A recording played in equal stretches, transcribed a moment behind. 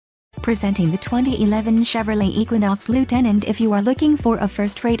Presenting the 2011 Chevrolet Equinox Lieutenant. If you are looking for a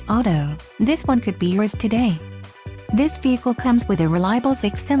first-rate auto, this one could be yours today. This vehicle comes with a reliable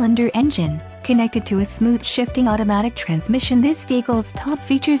 6-cylinder engine, connected to a smooth shifting automatic transmission. This vehicle's top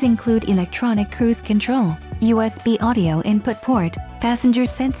features include electronic cruise control, USB audio input port, passenger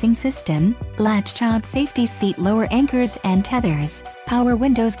sensing system, latch child safety seat lower anchors and tethers, power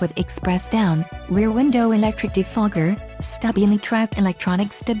windows with express down, rear window electric defogger, stability track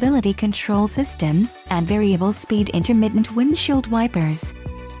electronic stability control system, and variable speed intermittent windshield wipers.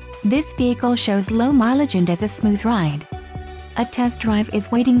 This vehicle shows low mileage and has a smooth ride. A test drive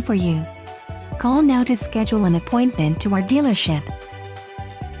is waiting for you. Call now to schedule an appointment to our dealership.